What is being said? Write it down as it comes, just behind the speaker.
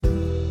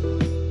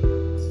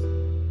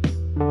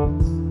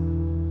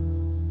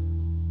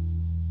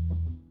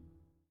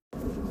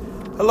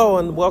Hello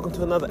and welcome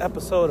to another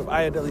episode of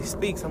Ayodele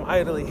Speaks. I'm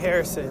Ayodele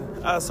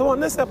Harrison. So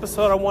on this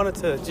episode, I wanted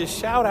to just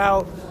shout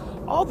out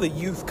all the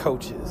youth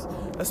coaches,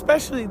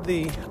 especially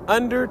the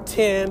under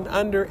 10,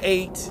 under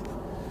 8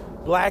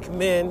 black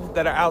men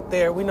that are out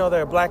there. We know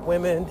there are black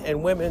women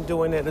and women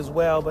doing it as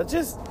well, but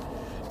just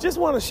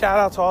want to shout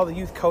out to all the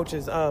youth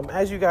coaches.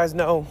 As you guys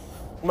know,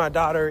 my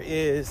daughter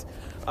is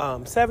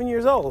 7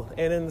 years old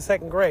and in the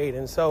second grade.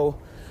 And so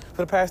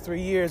for the past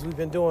 3 years, we've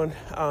been doing,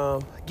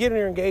 getting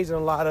her engaged in a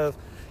lot of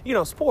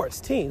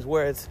sports teams,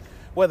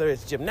 whether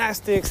it's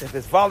gymnastics, if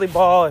it's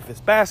volleyball, if it's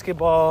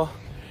basketball,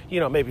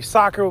 maybe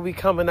soccer will be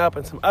coming up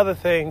and some other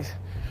things.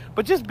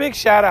 But just big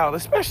shout out,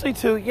 especially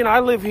to,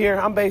 I live here,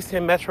 I'm based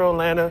in Metro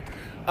Atlanta,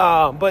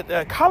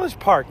 but College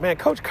Park, man,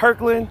 Coach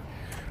Kirkland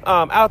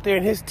out there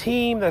and his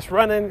team that's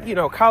running,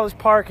 College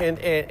Park and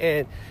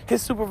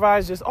his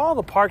supervisors, all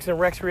the park and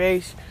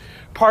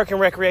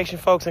recreation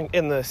folks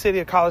in the city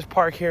of College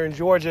Park here in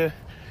Georgia.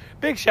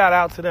 Big shout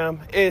out to them.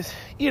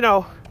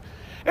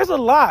 There's a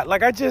lot.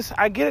 Like I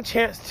get a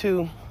chance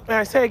to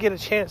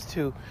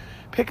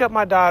pick up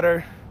my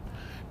daughter,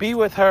 be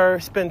with her,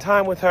 spend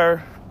time with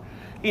her,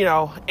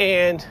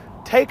 and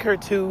take her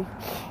to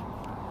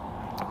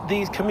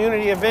these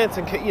community events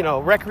and,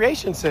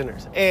 recreation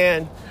centers.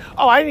 And,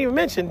 I didn't even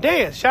mention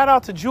dance. Shout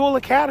out to Jewel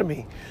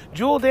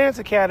Dance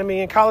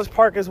Academy in College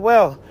Park as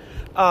well.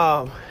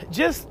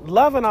 Just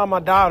loving on my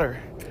daughter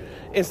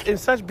in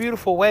such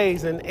beautiful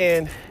ways.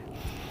 And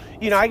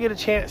I get a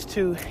chance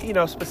to,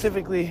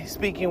 specifically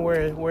speaking,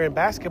 we're in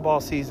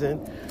basketball season.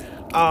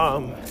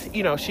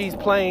 She's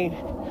playing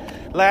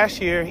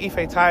last year. Ife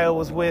Tayo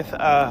was with,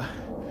 I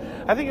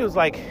think it was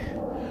like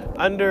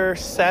under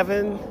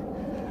 7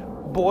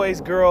 boys,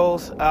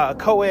 girls,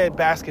 co-ed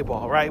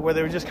basketball, right? Where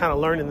they were just kind of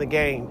learning the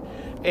game.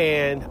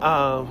 And,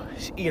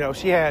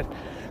 she had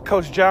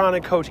Coach John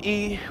and Coach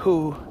E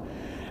who,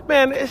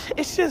 man,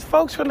 it's just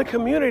folks from the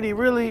community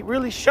really,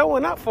 really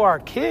showing up for our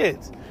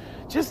kids.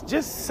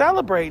 Just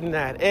celebrating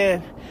that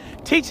and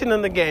teaching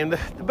them the game. The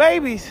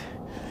babies,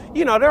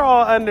 they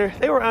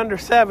were under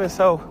 7.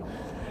 So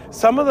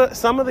some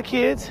of the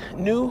kids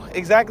knew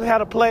exactly how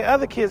to play.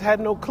 Other kids had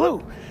no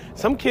clue.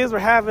 Some kids were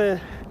having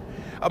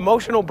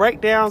emotional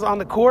breakdowns on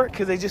the court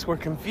because they just were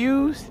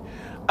confused.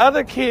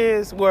 Other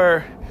kids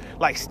were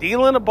like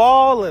stealing the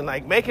ball and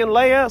like making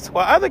layups,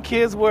 while other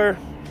kids were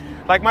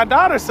like my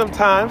daughter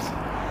sometimes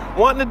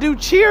wanting to do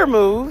cheer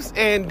moves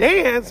and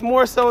dance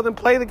more so than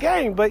play the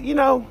game. But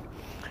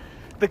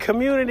the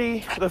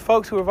community, the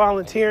folks who are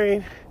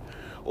volunteering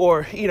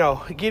or,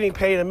 getting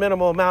paid a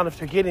minimal amount if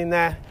they're getting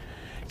that,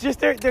 just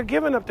they're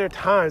giving up their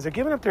times. They're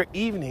giving up their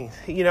evenings,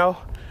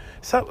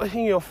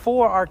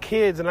 for our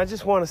kids. And I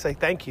just want to say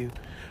thank you.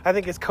 I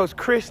think it's Coach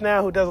Chris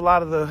now who does a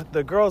lot of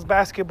the girls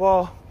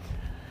basketball,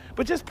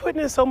 but just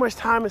putting in so much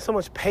time and so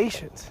much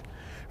patience,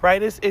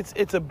 right?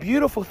 It's a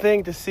beautiful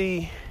thing to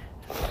see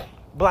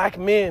black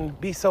men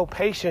be so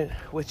patient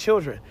with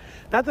children.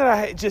 Not that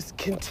I just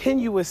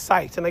continuous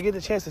sights, and I get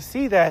the chance to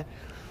see that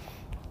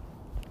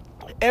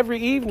every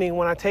evening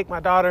when I take my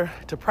daughter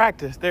to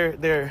practice.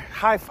 They're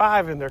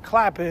high-fiving, they're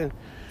clapping,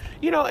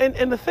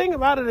 and the thing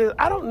about it is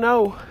I don't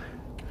know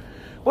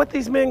what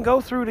these men go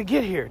through to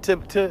get here,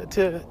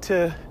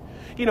 to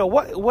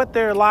what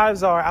their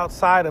lives are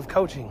outside of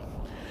coaching.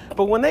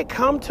 But when they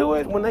come to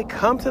it, when they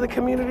come to the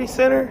community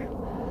center,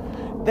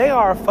 they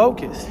are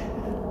focused.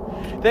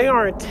 They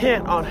are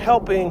intent on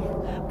helping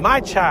my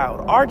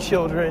child, our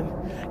children,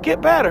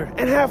 get better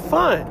and have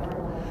fun.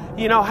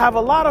 Have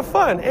a lot of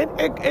fun.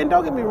 And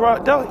don't get me wrong,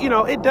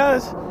 it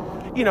does,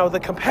 the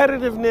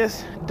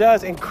competitiveness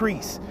does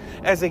increase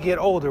as they get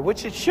older,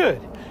 which it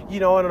should,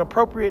 in an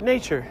appropriate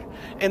nature.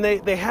 And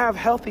they have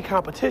healthy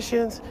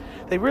competitions.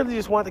 They really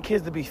just want the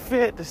kids to be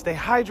fit, to stay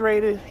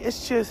hydrated.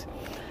 It's just,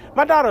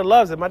 my daughter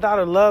loves it. My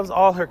daughter loves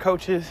all her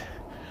coaches.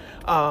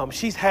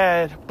 She's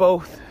had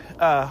both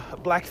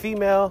black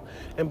female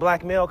and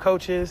black male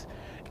coaches,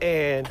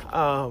 and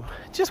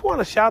just want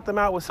to shout them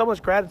out with so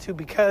much gratitude,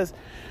 because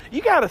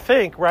you got to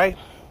think, right?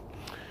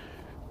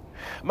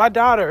 My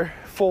daughter,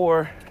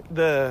 for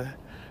the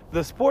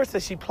sports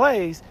that she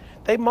plays,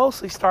 they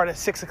mostly start at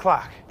 6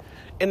 o'clock,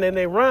 and then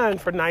they run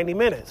for 90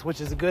 minutes, which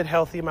is a good,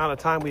 healthy amount of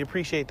time. We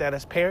appreciate that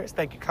as parents.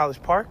 Thank you,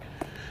 College Park.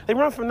 They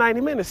run for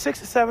 90 minutes, 6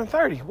 to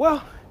 7:30.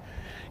 Well,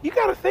 you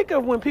got to think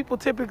of when people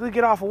typically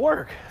get off of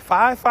work,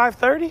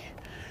 5:30.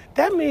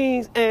 That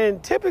means,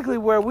 and typically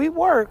where we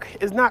work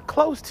is not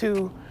close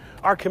to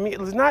our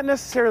community. It's not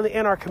necessarily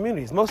in our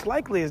communities. Most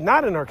likely is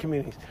not in our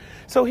communities.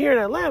 So here in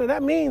Atlanta,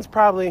 that means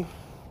probably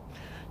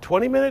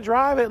 20-minute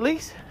drive at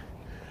least,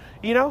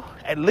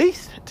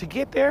 to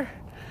get there.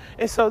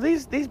 And so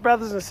these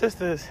brothers and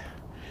sisters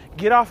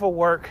get off of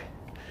work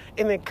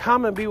and then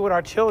come and be with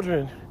our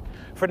children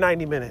for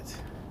 90 minutes.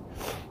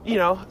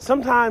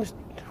 Sometimes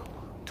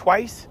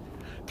twice,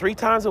 3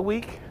 times a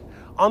week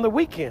on the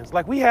weekends.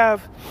 Like we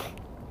have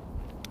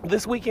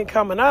this weekend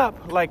coming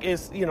up, like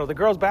it's, the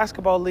girls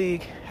basketball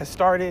league has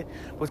started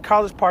with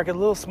College Park. It's a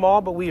little small,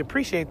 but we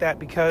appreciate that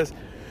because,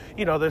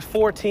 there's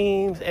 4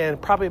 teams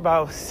and probably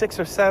about 6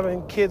 or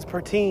 7 kids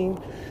per team.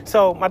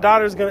 So my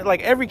daughter's gonna,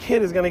 like, every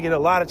kid is gonna get a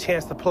lot of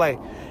chance to play,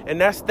 and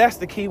that's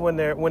the key when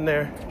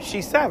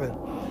she's 7.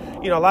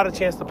 A lot of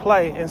chance to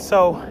play, and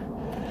so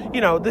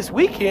this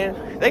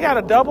weekend they got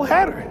a double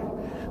header.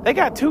 They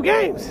got 2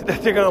 games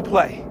that they're gonna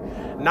play,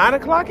 9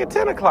 o'clock and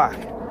 10 o'clock,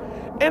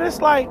 and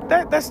it's like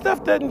that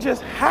stuff doesn't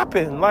just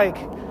happen. Like,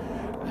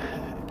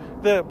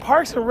 the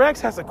Parks and Recs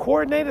has to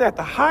coordinate it, have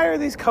to hire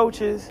these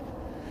coaches,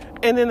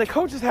 and then the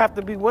coaches have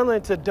to be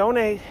willing to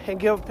donate and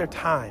give up their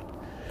time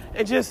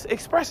and just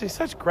expressing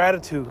such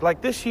gratitude.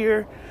 Like this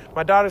year,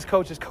 my daughter's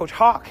coach is Coach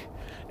Hawk,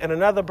 and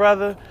another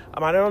brother,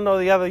 I don't know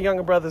the other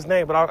younger brother's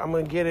name, but I'm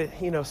going to get it,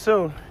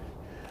 soon.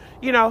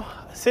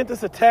 Sent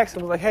us a text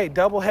and was like, hey,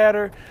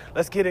 doubleheader,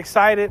 let's get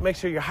excited, make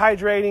sure you're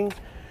hydrating,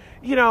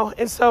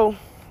 and so,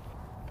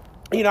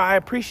 I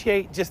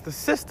appreciate just the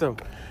system,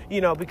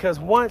 because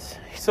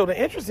so the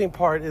interesting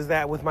part is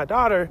that with my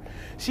daughter,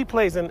 she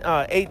plays in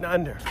 8 and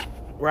under,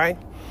 right?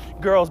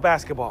 Girls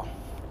basketball.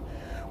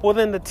 Well,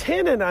 then the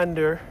 10 and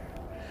under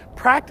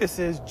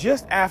practices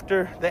just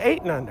after the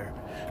 8 and under.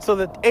 So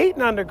the 8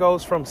 and under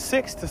goes from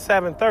 6 to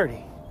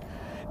 7:30.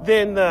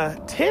 Then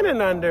the 10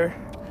 and under,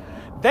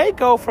 they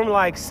go from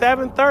like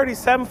 7:30,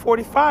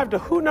 7:45 to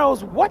who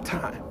knows what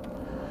time.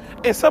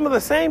 And some of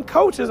the same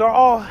coaches are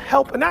all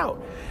helping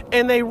out.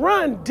 And they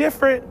run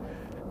different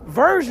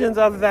versions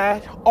of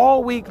that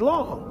all week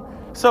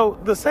long. So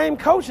the same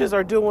coaches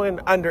are doing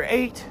under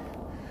 8,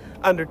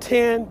 under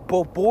 10,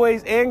 both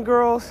boys and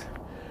girls.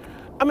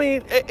 I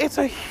mean, it's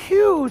a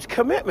huge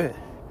commitment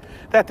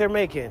that they're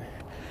making.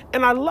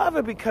 And I love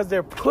it because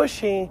they're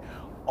pushing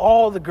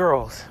all the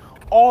girls,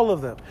 all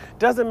of them.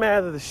 Doesn't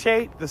matter the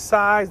shape, the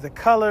size, the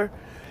color.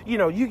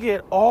 You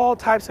get all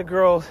types of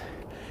girls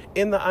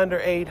in the under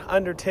 8,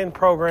 under 10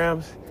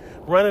 programs,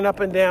 running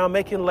up and down,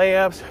 making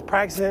layups,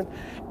 practicing,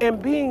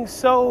 and being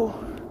so,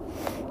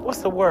 what's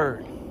the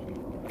word?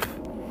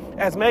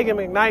 As Megan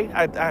McKnight,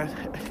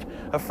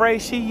 a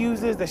phrase she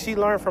uses that she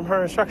learned from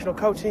her instructional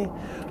coaching,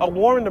 a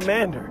warm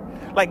demander.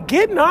 Like,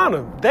 getting on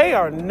them. They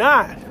are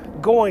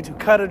not going to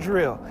cut a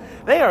drill.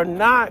 They are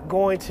not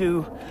going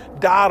to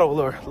dawdle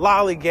or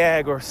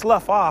lollygag or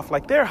slough off.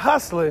 Like, they're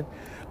hustling,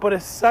 but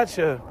it's such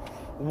a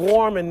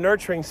warm and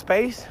nurturing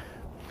space.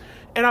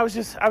 And I was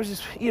just,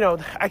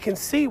 I can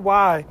see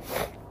why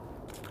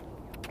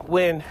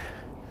when,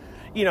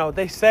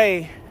 they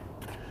say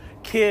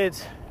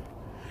kids,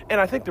 and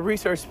I think the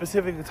research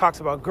specifically talks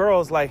about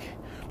girls, like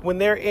when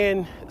they're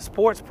in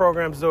sports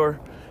programs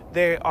or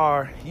they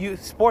are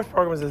youth sports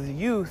programs as a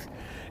youth,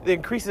 it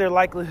increases their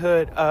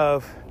likelihood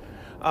of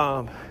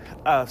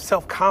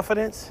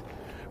self-confidence,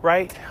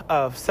 right?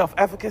 Of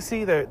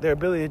self-efficacy, their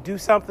ability to do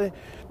something,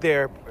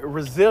 their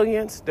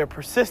resilience, their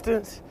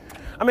persistence.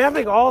 I mean, I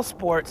think all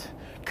sports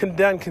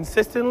done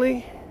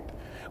consistently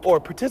or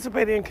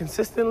participated in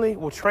consistently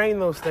will train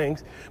those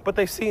things, but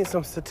they've seen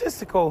some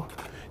statistical,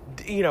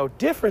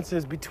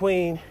 differences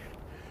between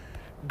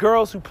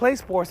girls who play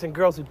sports and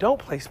girls who don't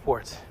play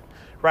sports,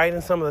 right?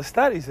 In some of the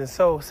studies. And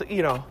so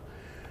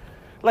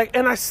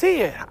and I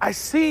see it. I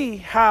see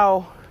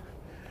how,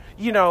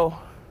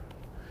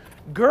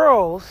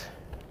 girls,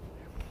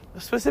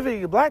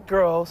 specifically black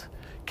girls,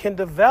 can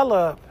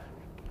develop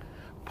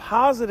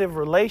positive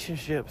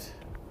relationships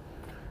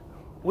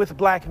with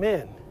black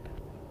men.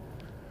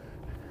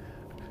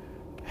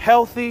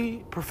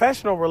 Healthy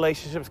professional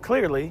relationships,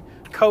 clearly,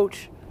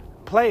 coach,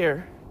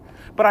 player.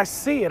 But I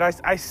see it.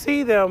 I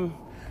see them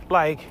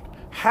like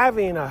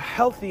having a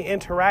healthy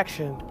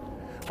interaction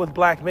with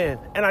black men.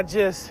 And I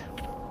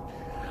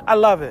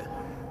love it.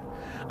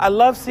 I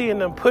love seeing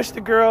them push the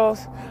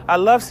girls. I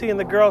love seeing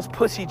the girls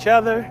push each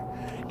other.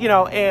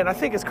 And I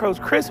think it's Coach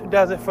Chris who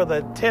does it for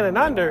the 10 and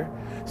under.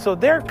 So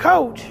their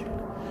coach,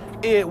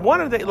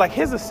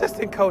 his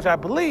assistant coach, I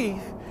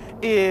believe,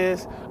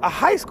 is a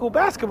high school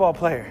basketball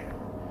player.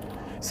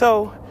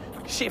 So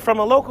she from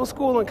a local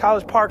school in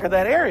College Park or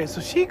that area. So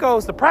she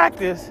goes to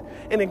practice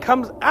and then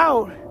comes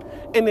out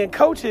and then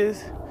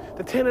coaches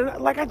the 10 and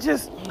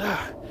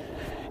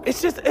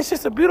it's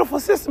just a beautiful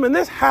system. And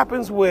this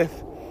happens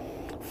with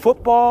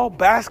football,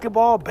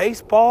 basketball,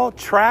 baseball,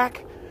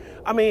 track.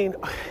 I mean,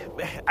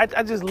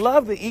 I just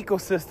love the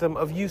ecosystem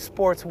of youth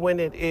sports when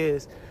it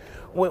is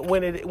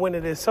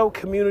so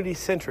community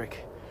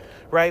centric,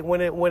 right?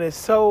 When it's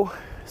so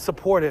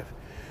supportive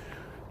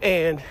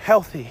and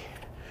healthy,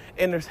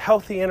 and there's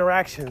healthy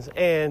interactions,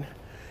 and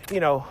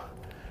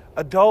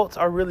adults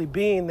are really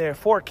being there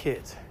for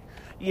kids,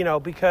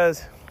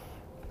 because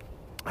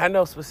I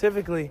know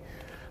specifically,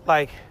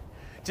 like,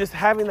 just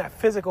having that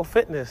physical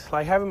fitness,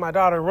 like having my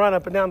daughter run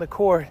up and down the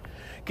court,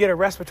 get her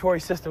respiratory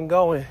system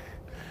going,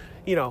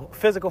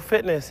 physical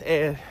fitness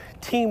and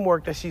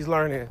teamwork that she's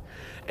learning,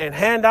 and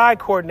hand-eye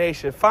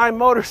coordination, fine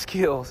motor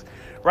skills,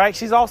 right?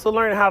 She's also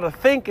learning how to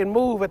think and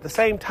move at the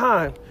same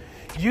time,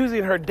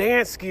 using her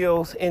dance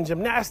skills in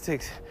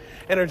gymnastics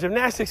and her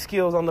gymnastic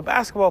skills on the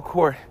basketball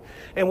court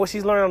and what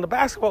she's learning on the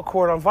basketball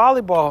court on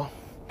volleyball.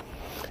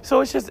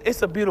 So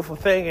it's a beautiful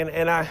thing.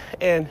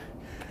 And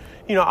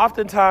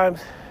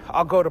oftentimes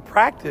I'll go to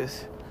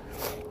practice,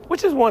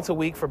 which is once a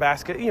week for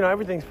basket.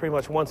 Everything's pretty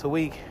much once a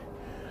week.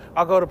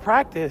 I'll go to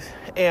practice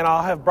and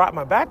I'll have brought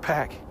my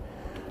backpack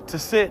to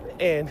sit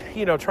and,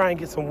 try and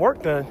get some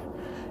work done.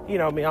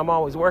 I'm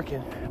always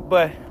working.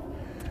 But,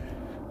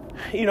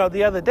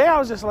 the other day I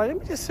was just like, let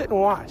me just sit and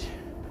watch.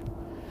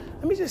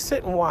 Let me just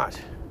sit and watch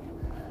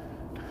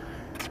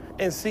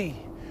and see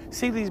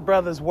these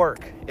brothers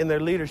work in their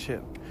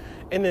leadership.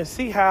 And then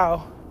see how,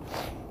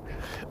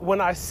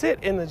 when I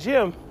sit in the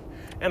gym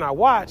and I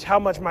watch, how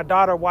much my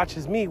daughter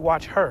watches me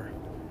watch her.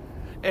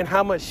 And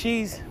how much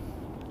she's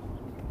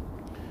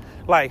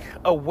like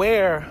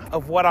aware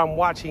of what I'm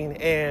watching.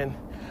 And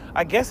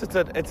I guess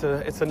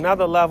it's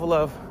another level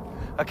of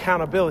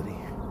accountability,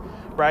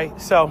 right?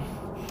 So,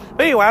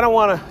 but anyway, I don't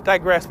want to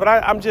digress, but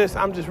I'm just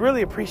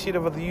really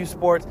appreciative of the youth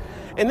sports.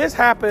 And this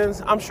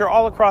happens, I'm sure,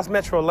 all across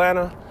Metro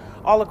Atlanta,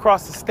 all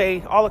across the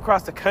state, all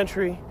across the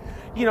country.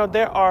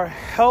 There are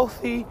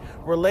healthy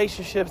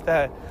relationships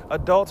that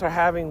adults are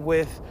having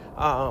with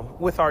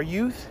our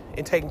youth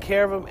and taking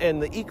care of them.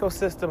 And the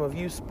ecosystem of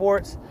youth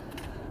sports,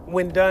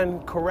 when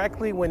done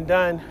correctly, when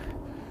done,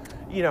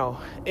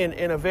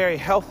 in a very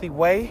healthy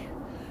way,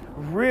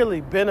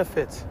 really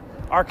benefits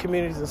our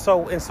communities in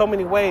so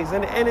many ways.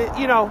 And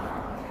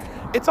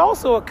it's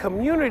also a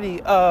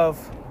community of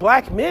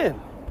black men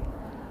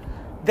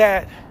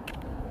that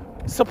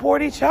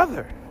support each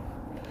other,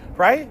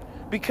 right?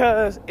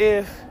 Because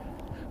if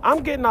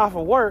I'm getting off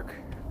of work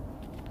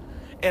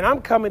and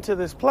I'm coming to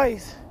this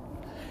place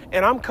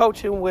and I'm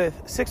coaching with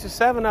 6 or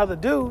 7 other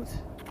dudes,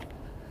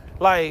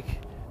 like,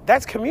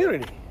 that's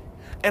community.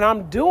 And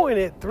I'm doing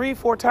it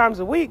 3-4 times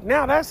a week.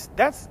 Now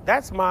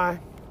that's my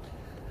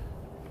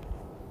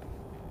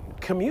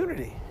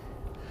community.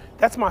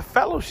 That's my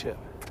fellowship.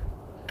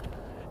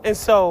 And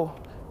so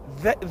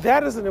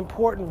that is an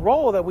important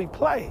role that we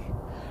play.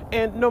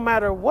 And no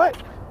matter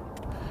what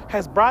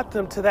has brought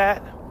them to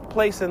that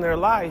place in their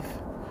life,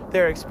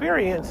 their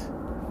experience,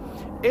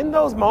 in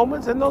those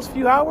moments, in those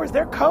few hours,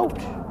 they're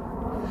coached.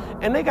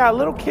 And they got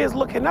little kids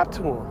looking up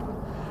to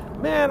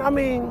them. Man,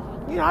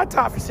 I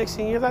taught for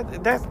 16 years.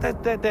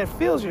 That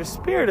fills your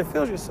spirit. It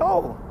fills your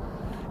soul,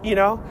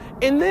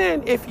 And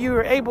then if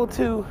you're able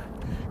to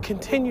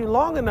continue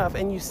long enough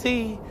and you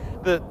see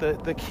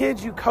the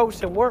kids you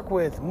coach and work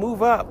with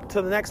move up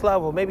to the next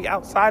level, maybe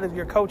outside of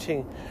your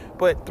coaching,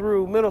 but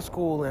through middle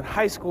school and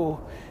high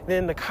school and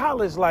then the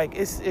college, like,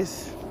 it's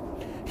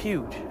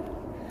huge.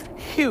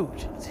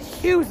 It's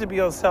huge to be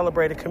able to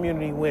celebrate a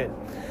community win.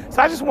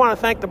 So I just want to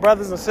thank the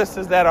brothers and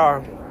sisters that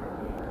are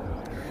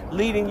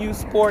leading youth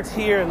sports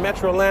here in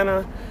Metro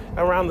Atlanta,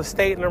 around the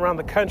state and around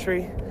the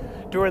country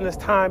during this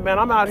time. Man,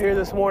 I'm out here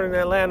this morning in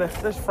Atlanta.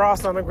 There's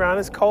frost on the ground.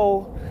 It's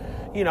cold,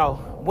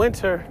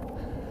 winter.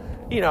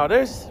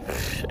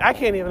 I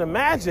can't even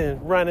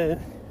imagine running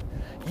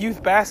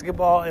youth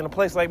basketball in a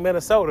place like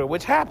Minnesota,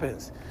 which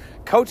happens.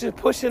 Coaches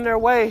pushing their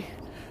way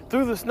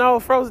through the snow,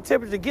 frozen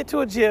temperature to get to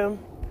a gym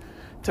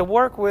to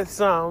work with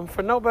some,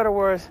 for no better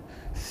words,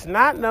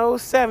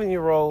 snot-nosed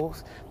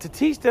 7-year-olds, to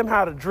teach them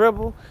how to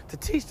dribble, to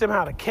teach them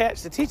how to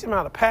catch, to teach them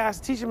how to pass,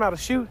 to teach them how to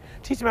shoot,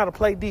 teach them how to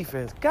play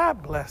defense.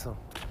 God bless them.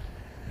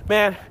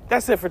 Man,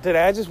 that's it for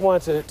today. I just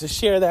wanted to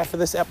share that for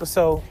this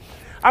episode.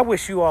 I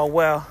wish you all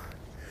well.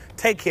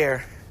 Take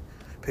care.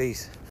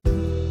 Peace.